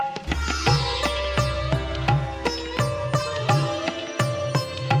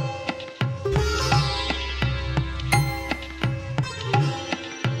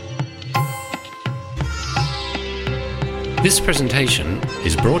This presentation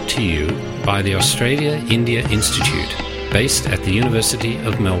is brought to you by the Australia-India Institute, based at the University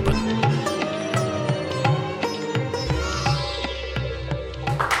of Melbourne.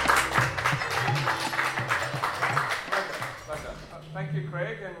 Thank you,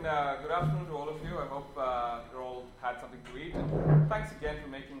 Craig, and good afternoon to all of you. I hope you all had something to eat, and thanks again for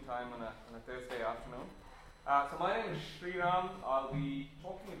making time on a Thursday afternoon. So my name is Shriram. I'll be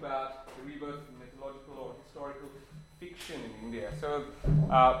talking about the rebirth of mythological or historical fiction in India. So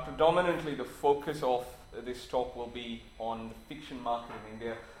predominantly the focus of this talk will be on the fiction market in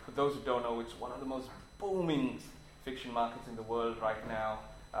India. For those who don't know, it's one of the most booming fiction markets in the world right now.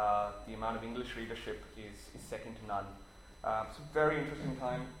 The amount of English readership is second to none. It's a very interesting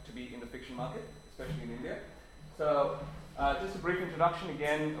time to be in the fiction market, especially in India. So just a brief introduction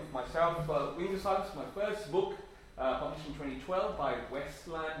again of myself. Indus Valley is my first book, published in 2012 by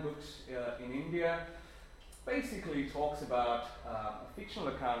Westland Books in India. Basically talks about a fictional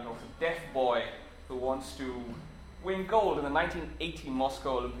account of a deaf boy who wants to win gold in the 1980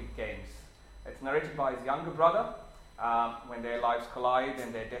 Moscow Olympic Games. It's narrated by his younger brother when their lives collide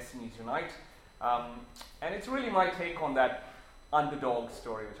and their destinies unite. And it's really my take on that underdog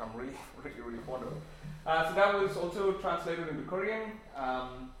story, which I'm really fond of. So that was also translated into Korean.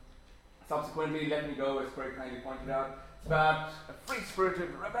 Subsequently, Let Me Go, as Craig kindly pointed out. It's about a free-spirited,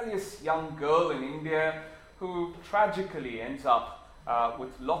 rebellious young girl in India who tragically ends up with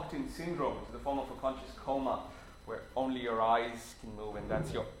locked-in syndrome, which is a form of a conscious coma, where only your eyes can move, and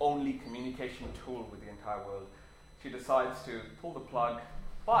that's your only communication tool with the entire world. She decides to pull the plug,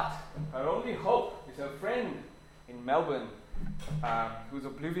 but her only hope is her friend in Melbourne, who's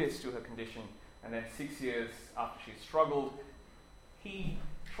oblivious to her condition. And then 6 years after she's struggled, he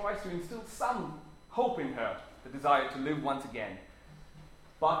tries to instill some hope in her, the desire to live once again.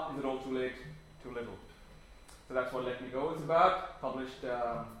 But is it all too late? Too little. So that's what Let Me Go is about, published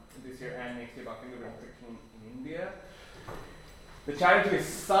this year and next year by Fingerprint Fiction in India. The Charity's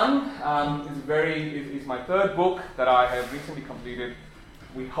Son is my third book that I have recently completed.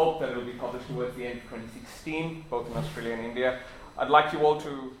 We hope that it will be published towards the end of 2016, both in Australia and India. I'd like you all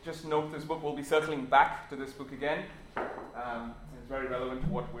to just note this book. We'll be circling back to this book again. It's very relevant to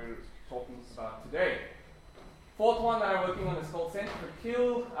what we're talking about today. Fourth one that I'm working on is called Sent to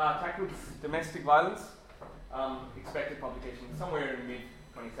Kill, tackles domestic violence. Expected publication somewhere in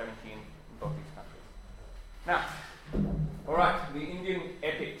mid-2017 in both these countries. Now, all right, the Indian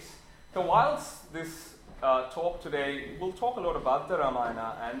epics. So whilst this talk today, we'll talk a lot about the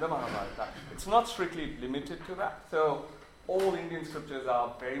Ramayana and the Mahabharata. It's not strictly limited to that. So all Indian scriptures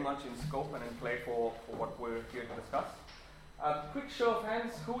are very much in scope and in play for what we're here to discuss. Quick show of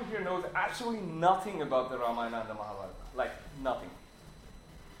hands, who here knows absolutely nothing about the Ramayana and the Mahabharata? Like, nothing.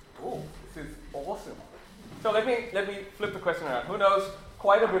 Oh, this is awesome. So let me flip the question around. Who knows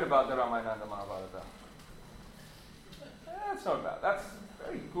quite a bit about the Ramayana and the Mahabharata? That's not bad. That's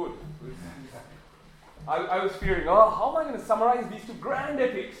very good. I was fearing, how am I going to summarize these two grand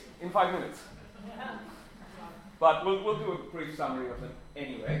epics in 5 minutes? But we'll do a brief summary of them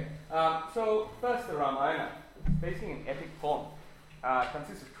anyway. So first, the Ramayana. Basically an epic poem.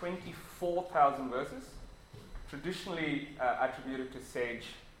 Consists of 24,000 verses, traditionally attributed to sage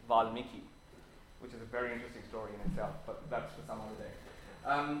Valmiki, which is a very interesting story in itself, but that's for some other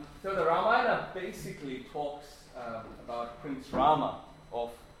day. So the Ramayana basically talks about Prince Rama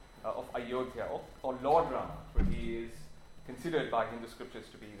of Ayodhya, or Lord Rama, where he is considered by Hindu scriptures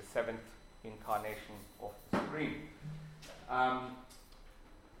to be the seventh incarnation of the Supreme.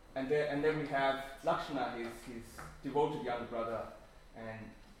 And then we have Lakshmana, his devoted younger brother, and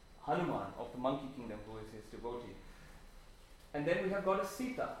Hanuman of the monkey kingdom, who is his devotee. And then we have goddess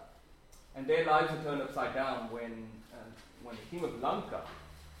Sita, and their lives are turned upside down when the king of Lanka,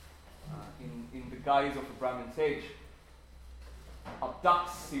 in the guise of a Brahmin sage,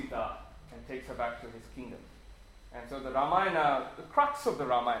 abducts Sita and takes her back to his kingdom. And so the Ramayana, the crux of the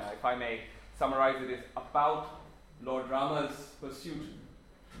Ramayana, if I may summarize it, is about Lord Rama's pursuit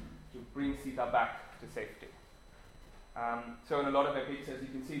to bring Sita back to safety. So in a lot of epics, as you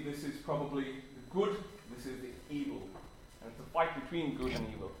can see, this is probably the good, this is the evil. And it's a fight between good and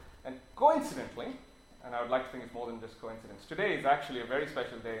evil. And coincidentally, and I would like to think it's more than just coincidence, today is actually a very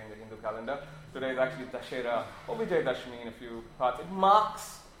special day in the Hindu calendar. Today is actually Dashera, or Vijay Dashami in a few parts. It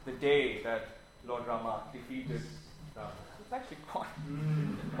marks the day that Lord Rama defeated Ravana. It's actually quite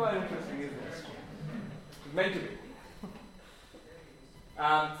interesting, isn't it? It's meant to be.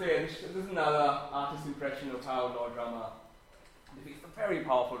 So yeah, this is another artist's impression of how Lord Rama defeats the very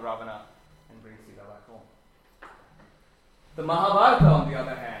powerful Ravana and brings Sita back home. The Mahabharata, on the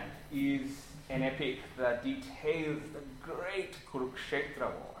other hand, is an epic that details the great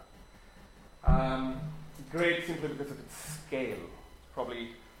Kurukshetra war. Great simply because of its scale. Probably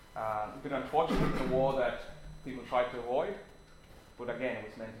a bit unfortunate, the war that people tried to avoid, but again, it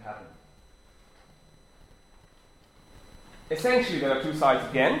was meant to happen. Essentially, there are two sides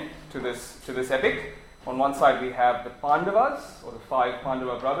again to this epic. On one side, we have the Pandavas, or the 5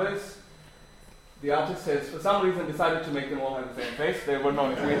 Pandava brothers. The artist has, for some reason, decided to make them all have the same face. They were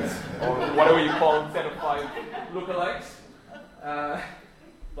not twins, or whatever you call a set of 5 lookalikes.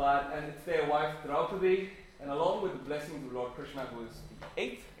 And it's their wife Draupadi, and along with the blessings of Lord Krishna, who is the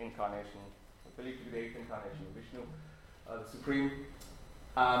 8th incarnation, believed to be the 8th incarnation of Vishnu, the Supreme,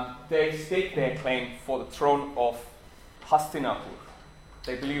 they stake their claim for the throne of Hastinapur.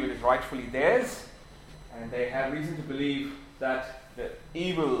 They believe it is rightfully theirs, and they have reason to believe that the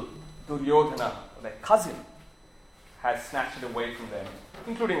evil Duryodhana, their cousin, has snatched it away from them,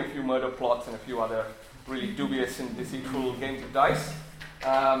 including a few murder plots and a few other really dubious and deceitful games of dice.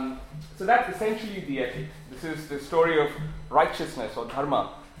 So that's essentially the epic. This is the story of righteousness or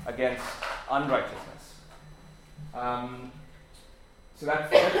dharma against unrighteousness. So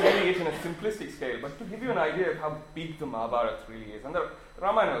that's really it in a simplistic scale. But to give you an idea of how big the Mahabharata really is, and the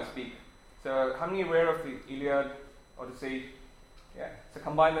Ramayana was big. So how many aware of the Iliad, Odyssey? Yeah. So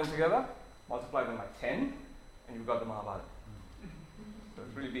combine them together, multiply them by 10, and you've got the Mahabharata. So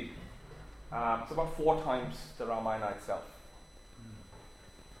it's really big. It's about 4 times the Ramayana itself.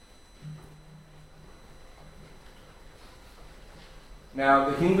 Now,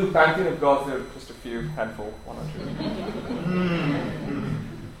 the Hindu pantheon of gods, there are just a few, handful, 1 or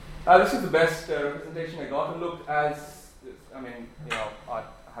 2. This is the best representation I got. It looked as, I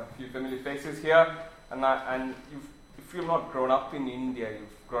have a few familiar faces here, and if you've not grown up in India,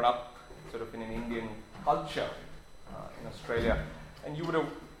 you've grown up sort of in an Indian culture in Australia, and you would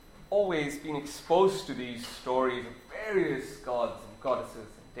have always been exposed to these stories of various gods and goddesses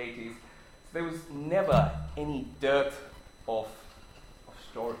and deities. So there was never any dearth of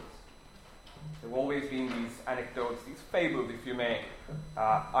stories. There have always been these anecdotes, these fables, if you may.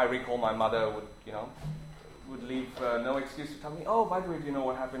 I recall my mother would leave no excuse to tell me, oh, by the way, do you know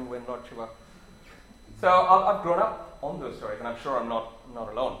what happened when Lord Shiva? So I've grown up on those stories, and I'm sure I'm not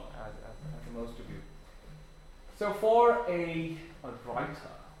alone, as most of you. So for a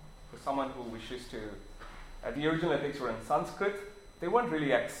writer, for someone who wishes to, the original epics were in Sanskrit. They weren't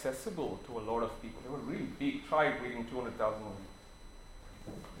really accessible to a lot of people. They were really big. Try reading 200,000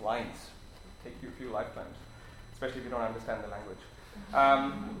 lines. Take you a few lifetimes, especially if you don't understand the language.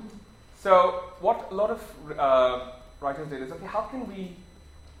 So what a lot of writers did is, okay, how can we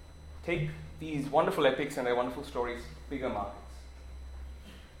take these wonderful epics and their wonderful stories bigger markets?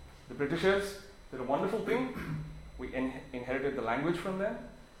 The Britishers did a wonderful thing. We inherited the language from them.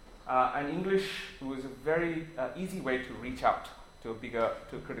 And English was a very easy way to reach out to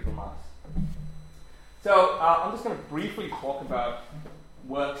a critical mass. So I'm just going to briefly talk about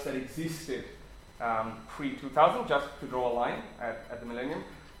works that existed pre-2000, just to draw a line at the millennium.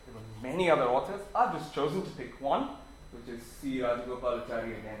 There were many other authors. I've just chosen to pick one, which is C.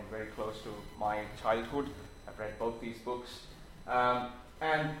 Rajagopalachari, again, very close to my childhood. I've read both these books.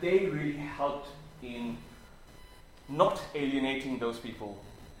 And they really helped in not alienating those people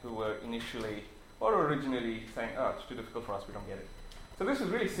who were initially or originally saying, oh, it's too difficult for us, we don't get it. So this is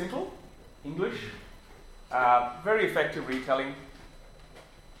really simple, English, very effective retelling.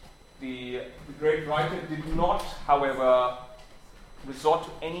 The great writer did not, however, resort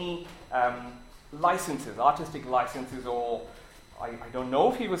to any licenses, artistic licenses, or I don't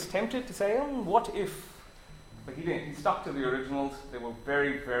know if he was tempted to say, what if? But he didn't. He stuck to the originals. They were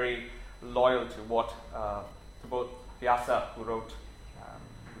very, very loyal to to both Vyasa, who wrote,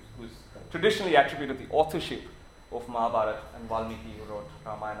 who's traditionally attributed the authorship of Mahabharata, and Valmiki, who wrote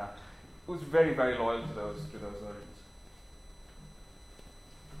Ramayana, who was very, very loyal to those versions.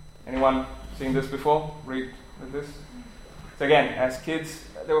 Anyone seen this before? Read this? So again, as kids,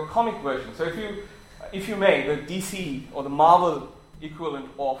 there were comic versions. So if you may, the DC or the Marvel equivalent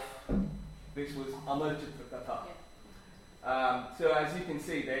of this was Amar Chitra Katha. So as you can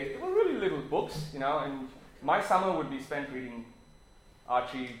see, they were really little books, and my summer would be spent reading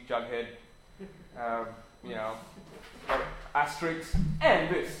Archie, Jughead, Asterix, and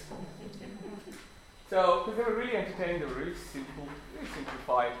this. So, because they were really entertaining, they were really simple, really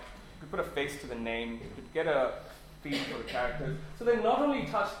simplified. You could put a face to the name, you could get a feel for the characters. So they not only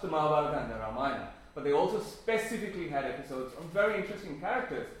touched the Mahabharata and the Ramayana, but they also specifically had episodes on very interesting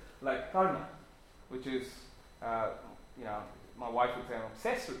characters, like Karna, which is, my wife would say I'm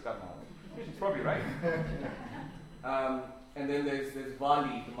obsessed with Karna. She's probably right. And then there's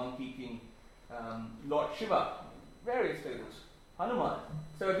Vali, the monkey king, Lord Shiva, various tables, Hanuman.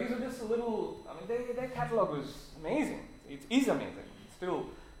 So these are just a little, their catalogue was amazing. It is amazing. It still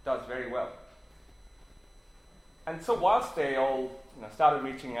does very well. And so whilst they all started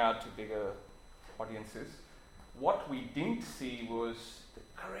reaching out to bigger audiences, what we didn't see was the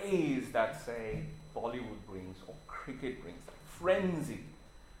craze that, say, Bollywood brings or cricket brings. That frenzy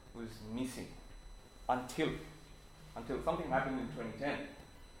was missing until something happened in 2010.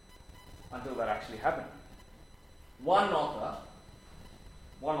 Until that actually happened. One author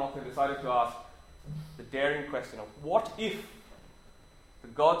decided to ask the daring question of what if the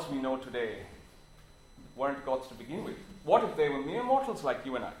gods we know today weren't gods to begin with? What if they were mere mortals like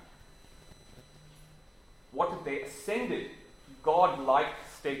you and I? What if they ascended God-like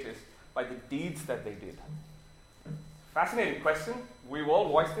status by the deeds that they did? Fascinating question. We've all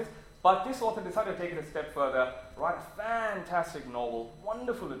voiced this. But this author decided to take it a step further, write a fantastic novel,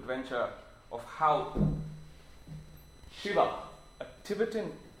 wonderful adventure of how Shiva, a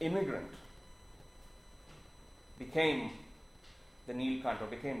Tibetan immigrant, became the Neelkanthan, or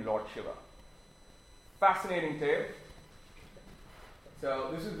became Lord Shiva. Fascinating tale. So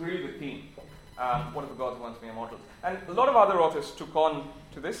this is really the theme. What if the gods once mere mortals? And a lot of other authors took on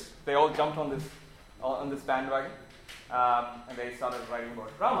to this. They all jumped on this bandwagon. And they started writing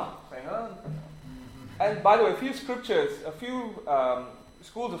about Rama, saying, And by the way, a few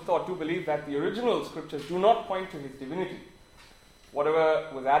schools of thought do believe that the original scriptures do not point to his divinity. Whatever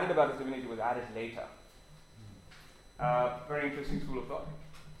was added about his divinity was added later. Very interesting school of thought.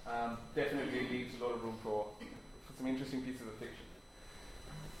 Definitely leaves a lot of room for some interesting pieces of fiction.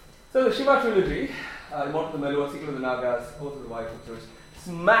 So the Shiva Trilogy, Immortal the Melua, Sequel of the Nagas, Oath of the White Pictures,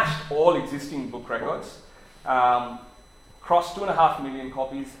 smashed all existing book records. Crossed 2.5 million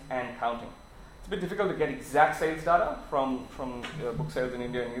copies and counting. It's a bit difficult to get exact sales data from book sales in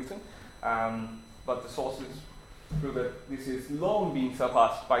India and Nielsen, but the sources prove that this is long being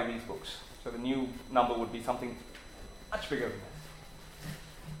surpassed by these books. So the new number would be something much bigger than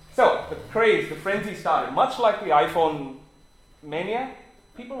this. So the craze, the frenzy started. Much like the iPhone mania,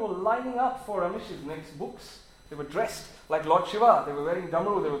 people were lining up for Amish's next books. They were dressed like Lord Shiva. They were wearing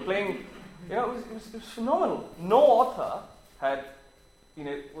Damaru. They were playing. It was phenomenal. No author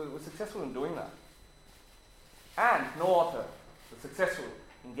was successful in doing that. And no author was successful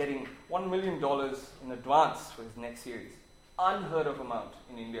in getting $1 million in advance for his next series. Unheard of amount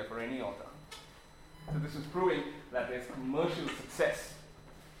in India for any author. So this is proving that there's commercial success.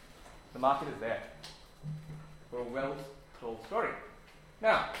 The market is there for a well-told story.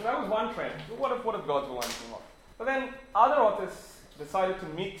 Now, so that was one trend. So what if gods were once more? But then other authors decided to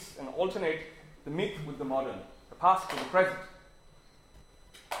mix and alternate the myth with the modern, the past with the present.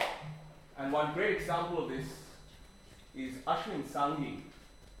 And one great example of this is Ashwin Sanghi,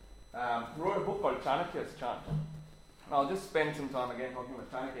 who wrote a book called Chankya Chants. I'll just spend some time again talking about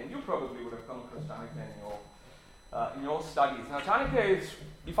Chankya, and you probably would have come across Chankya in your studies. Now Chankya is,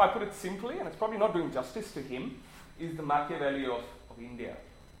 if I put it simply, and it's probably not doing justice to him, is the Machiavelli of India.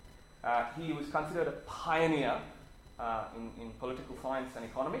 He was considered a pioneer in political science and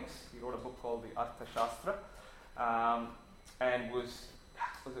economics. He wrote a book called the Arthashastra, and was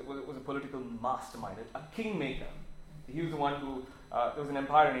a political mastermind, a kingmaker. He was the one who, there was an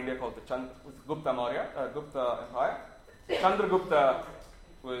empire in India called the Gupta Empire. Chandragupta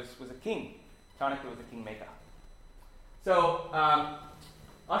was a king. Chanakya was a kingmaker. So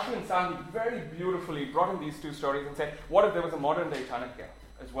Ashwin Sanghi very beautifully brought in these two stories and said, what if there was a modern day Chanakya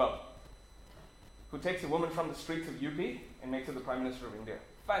as well, who takes a woman from the streets of UP and makes her the Prime Minister of India?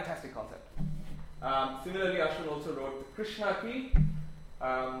 Fantastic concept. Similarly, Ashwin also wrote the Krishna Key.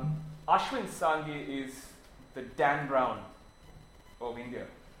 Ashwin Sanghi is the Dan Brown of India,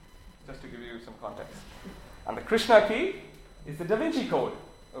 just to give you some context. And the Krishna Key is the Da Vinci Code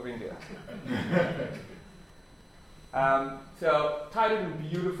of India. So tied in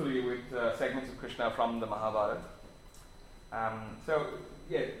beautifully with segments of Krishna from the Mahabharata. So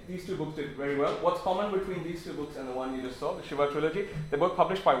yeah, these two books did very well. What's common between these two books and the one you just saw, the Shiva Trilogy? They're both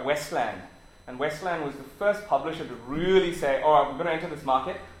published by Westland. And Westland was the first publisher to really say, all right, we're going to enter this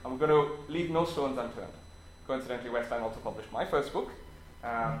market and we're going to leave no stones unturned. Coincidentally, Westland also published my first book, but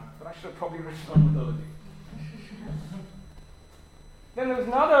I should have probably written on mythology. Then there was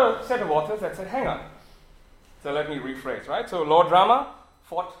another set of authors that said, hang on. So let me rephrase, right? So Lord Rama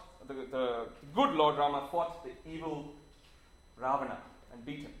fought, the good Lord Rama fought the evil Ravana and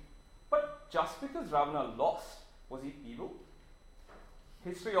beat him. But just because Ravana lost, was he evil?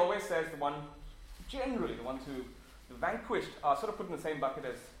 History always says the ones who vanquished are sort of put in the same bucket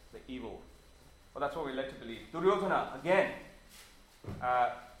as the evil. Well, that's what we're led to believe. Duryodhana, again,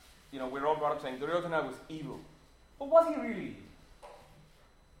 we're all brought up saying Duryodhana was evil. But was he really evil?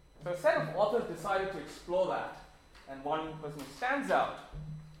 So a set of authors decided to explore that. And one person who stands out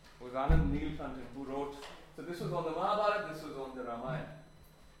was Anand Neelkanthan, who wrote, so this was on the Mahabharata, this was on the Ramayana.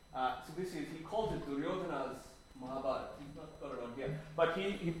 He calls it Duryodhana's Mahabharata. He's not got it on here. But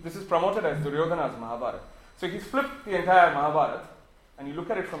this is promoted as Duryodhana's Mahabharata. So he's flipped the entire Mahabharata, and you look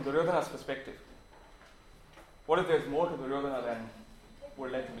at it from Duryodhana's perspective. What if there's more to Duryodhana than we're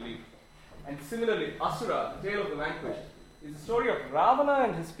led to believe? And similarly, Asura, the tale of the vanquished, is the story of Ravana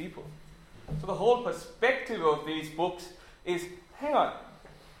and his people. So the whole perspective of these books is, hang on,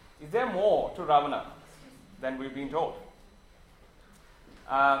 is there more to Ravana than we've been told?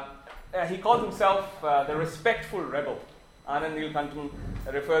 He calls himself the respectful rebel. Anand Neelkanthan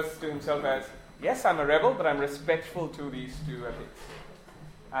refers to himself as, yes, I'm a rebel, but I'm respectful to these two epics.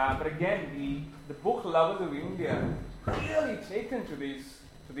 But again, the book lovers of India really taken to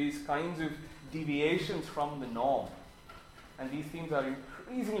these kinds of deviations from the norm. And these themes are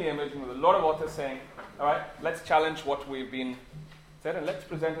increasingly emerging with a lot of authors saying, all right, let's challenge what we've been said and let's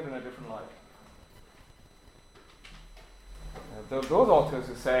present it in a different light. Those authors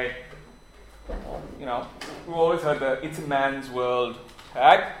who say, we've always heard the it's a man's world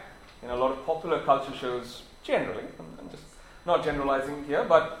tag in a lot of popular culture shows generally. I'm just not generalizing here,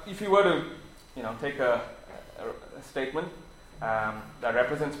 but if you were to, take a statement that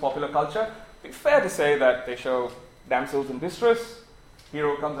represents popular culture, it'd be fair to say that they show damsels in distress,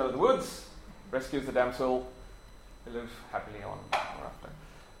 hero comes out of the woods, rescues the damsel, they live happily on after.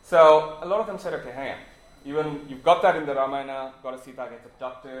 So a lot of them said, okay, hang on. Even you've got that in the Ramayana, Goddess Sita gets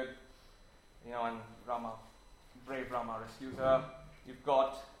abducted, and brave Rama rescues her. You've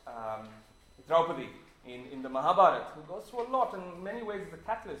got Draupadi in the Mahabharata, who goes through a lot and in many ways is a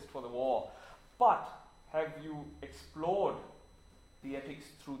catalyst for the war. But have you explored the epics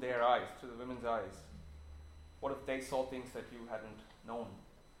through their eyes, through the women's eyes? What if they saw things that you hadn't known?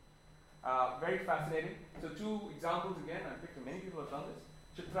 Very fascinating. So two examples again, I picked many people have done this.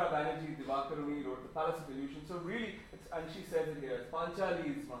 Chitra Banerjee Divakaruni wrote The Palace of Illusion. So really, and she says it here, it's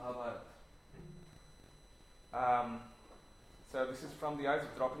Panchali's Mahabharata. So this is from the eyes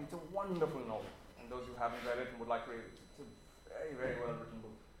of Draupadi. It's a wonderful novel. And those who haven't read it and would like to read it, it's a very, very well written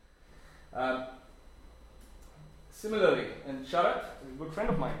book. Similarly, in Sharat, a good friend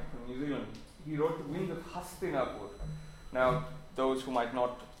of mine from New Zealand, he wrote The Wind of Hastinapur. Now, those who might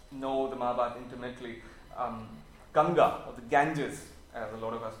not know the Mahabharata intimately, Ganga, or the Ganges, as a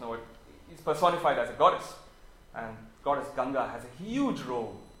lot of us know it, is personified as a goddess. And goddess Ganga has a huge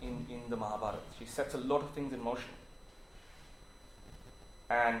role in the Mahabharata. She sets a lot of things in motion.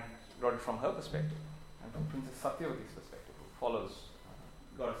 And wrote it from her perspective, and from Princess Satyavati's perspective, who follows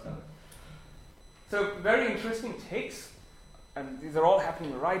goddess Ganga. So very interesting takes, and these are all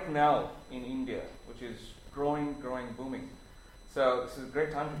happening right now in India, which is growing, booming. So this is a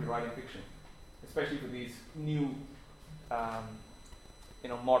great time to be writing fiction, especially for these new,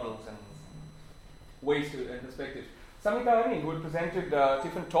 models and ways and perspectives. Samita Arni, who had presented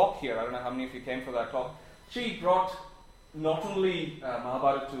Tiffin talk here, I don't know how many of you came for that talk, she brought not only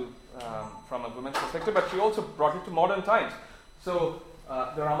Mahabharata from a woman's perspective, but she also brought it to modern times. So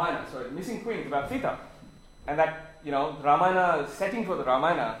the Ramayana, Missing Queen, about Sita, and that the Ramayana setting for the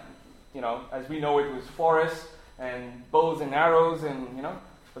Ramayana, as we know it was forest and bows and arrows, and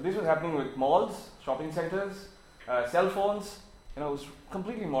but this was happening with malls, shopping centers, cell phones. It was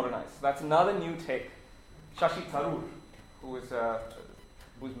completely modernized. That's another new take. Shashi Tharoor, who is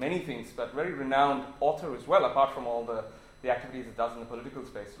many things, but very renowned author as well, apart from all the activities it does in the political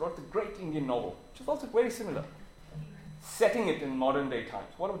space, wrote the great Indian novel, which is also very similar. Setting it in modern day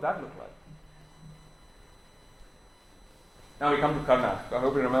times. What would that look like? Now we come to Karna. I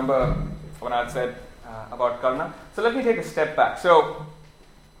hope you remember what I had said about Karna. So let me take a step back.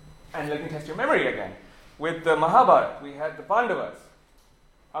 And let me test your memory again. With the Mahabharata, we had the Pandavas.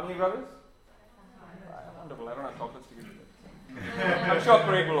 How many brothers? Wonderful. I don't have chocolates to give you. I'm sure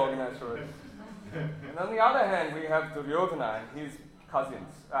Craig will organize for it. And on the other hand, we have Duryodhana and his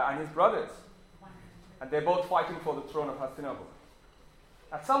cousins and his brothers. And they're both fighting for the throne of Hastinapur.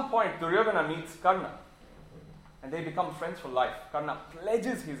 At some point, Duryodhana meets Karna. And they become friends for life. Karna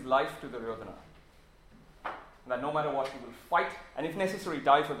pledges his life to Duryodhana. That no matter what, he will fight, and if necessary,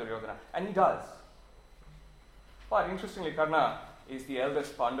 die for Duryodhana. And he does. But interestingly, Karna is the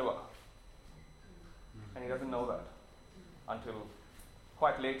eldest Pandava. And he doesn't know that until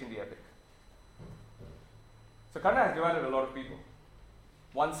quite late in the epic. So Karna has divided a lot of people.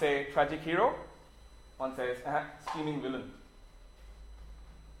 One say tragic hero, one says scheming villain.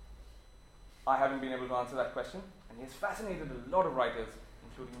 I haven't been able to answer that question, and he has fascinated a lot of writers,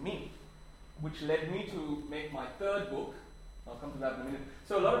 including me, which led me to make my third book. I'll come to that in a minute.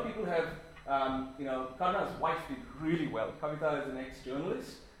 So a lot of people have, Karna's wife did really well. Kavita is an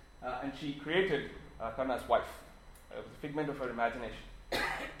ex-journalist, and she created Karna's wife. It was a figment of her imagination.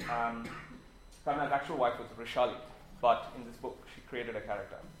 Karna's actual wife was Vrishali, but in this book she created a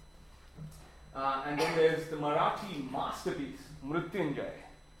character. And then there's the Marathi masterpiece, Mrityunjay,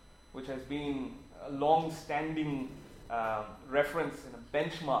 which has been a long-standing reference and a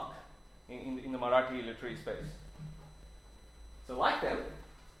benchmark in the Marathi literary space. So like them,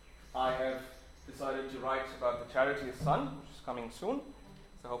 I have decided to write about the Charioteer's Son, which is coming soon.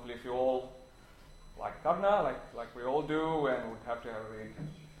 So hopefully if you all like Karna, like we all do, and would have to have a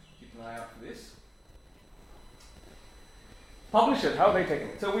keep an eye out for this. Publishers, how are they taking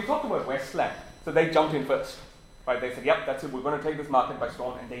it? So we talked about Westland. So they jumped in first. Right? They said, yep, that's it, we're going to take this market by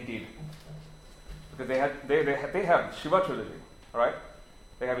storm, and they did. Because they have Shiva Trilogy, right?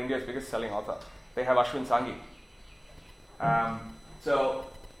 They have India's biggest selling author. They have Ashwin Sanghi. So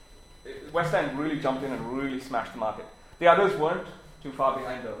Westland really jumped in and really smashed the market. The others weren't too far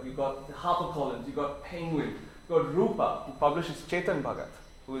behind though. You got HarperCollins, you got Penguin, you got Rupa, who publishes Chetan Bhagat,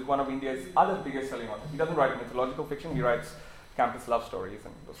 who is one of India's other biggest selling authors. He doesn't write mythological fiction, he writes campus love stories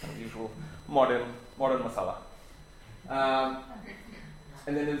and those kind of usual modern masala.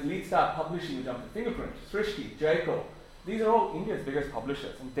 And then there's Lead Star Publishing, who jumped to Fingerprint, Srishti, Jayco. These are all India's biggest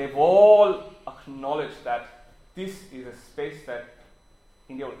publishers, and they've all acknowledged that this is a space that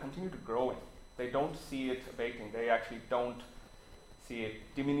India will continue to grow in. They don't see it abating. They actually don't see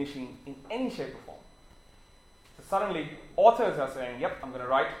it diminishing in any shape or form. So suddenly, authors are saying, yep, I'm going to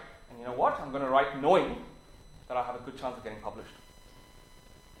write, and you know what? I'm going to write knowing that I have a good chance of getting published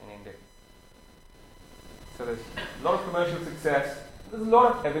in India. So there's a lot of commercial success. There's a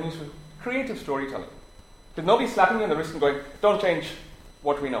lot of avenues for creative storytelling. Because nobody's slapping you on the wrist and going, don't change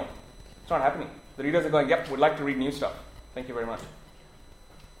what we know. It's not happening. The readers are going, yep, would like to read new stuff. Thank you very much.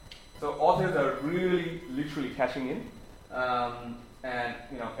 So authors are really, literally cashing in. And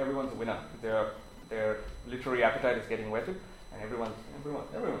everyone's a winner. Their literary appetite is getting whetted, and everyone's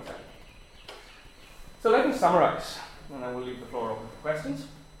happy. So let me summarize, and I will leave the floor open for questions.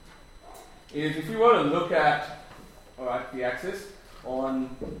 If you were to look at, the axis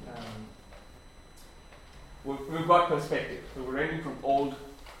on, we've got perspective. So we're ranging from old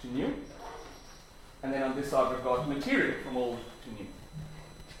to new. And then on this side we've got material from old to new.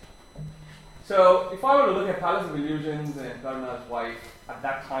 So if I were to look at Palace of Illusions and Karna's wife, at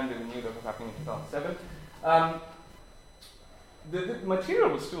that time they knew that was happening in 2007, the material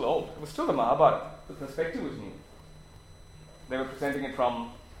was still old. It was still the Mahabharata. The perspective was new. They were presenting it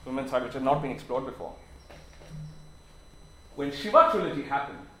from women's side, which had not been explored before. When Shiva Trilogy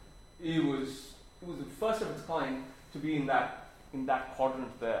happened, it was the first of its kind to be in that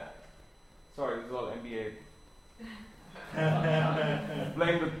quadrant there. Sorry, this is all MBA.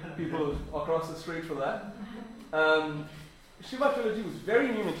 Blame the people across the street for that. Shiva Trilogy was very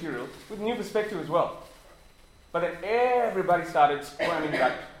new material with new perspective as well. But then everybody started squamming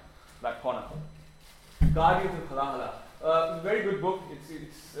that corner. Guardians of Halahala. It's a very good book.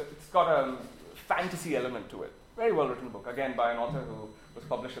 It's got a fantasy element to it. Very well written book. Again, by an author who was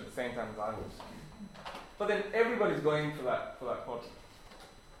published at the same time as I was. But then everybody's going for that quadrant.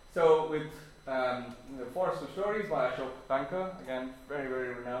 So with The Forest of Stories by Ashok Banker, again, very,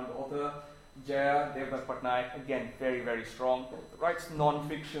 very renowned author. Jaya Devdas Patnaik, again, very, very strong. Writes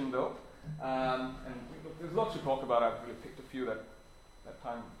non-fiction though. And there's lots to talk about. I've really picked a few that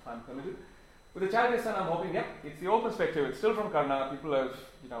time permitted. With The Charioteer's Son, I'm hoping, it's the old perspective. It's still from Karna. People have,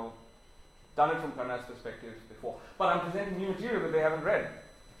 done it from Karna's perspective before. But I'm presenting new material that they haven't read.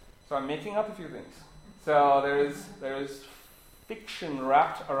 So I'm making up a few things. So there is fiction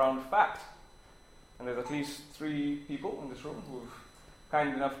wrapped around fact. And there's at least 3 people in this room who've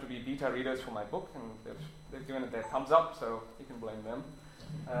kind enough to be beta readers for my book, and they've given it their thumbs up, so you can blame them.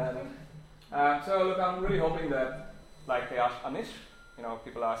 So look, I'm really hoping that, like they asked Amish,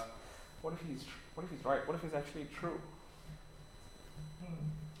 people ask, what if he's right? What if he's actually true?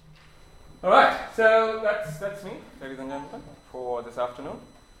 All right, so that's me, ladies and gentlemen, for this afternoon.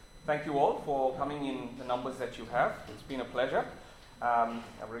 Thank you all for coming in the numbers that you have. It's been a pleasure.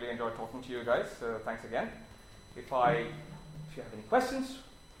 I've really enjoyed talking to you guys, so thanks again. If you have any questions,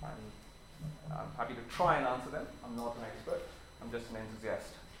 I'm happy to try and answer them. I'm not an expert. I'm just an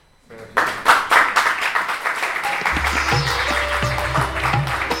enthusiast.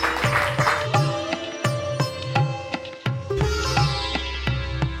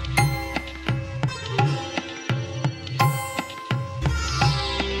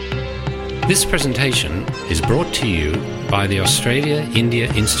 This presentation is brought to you by the Australia India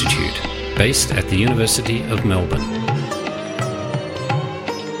Institute, based at the University of Melbourne.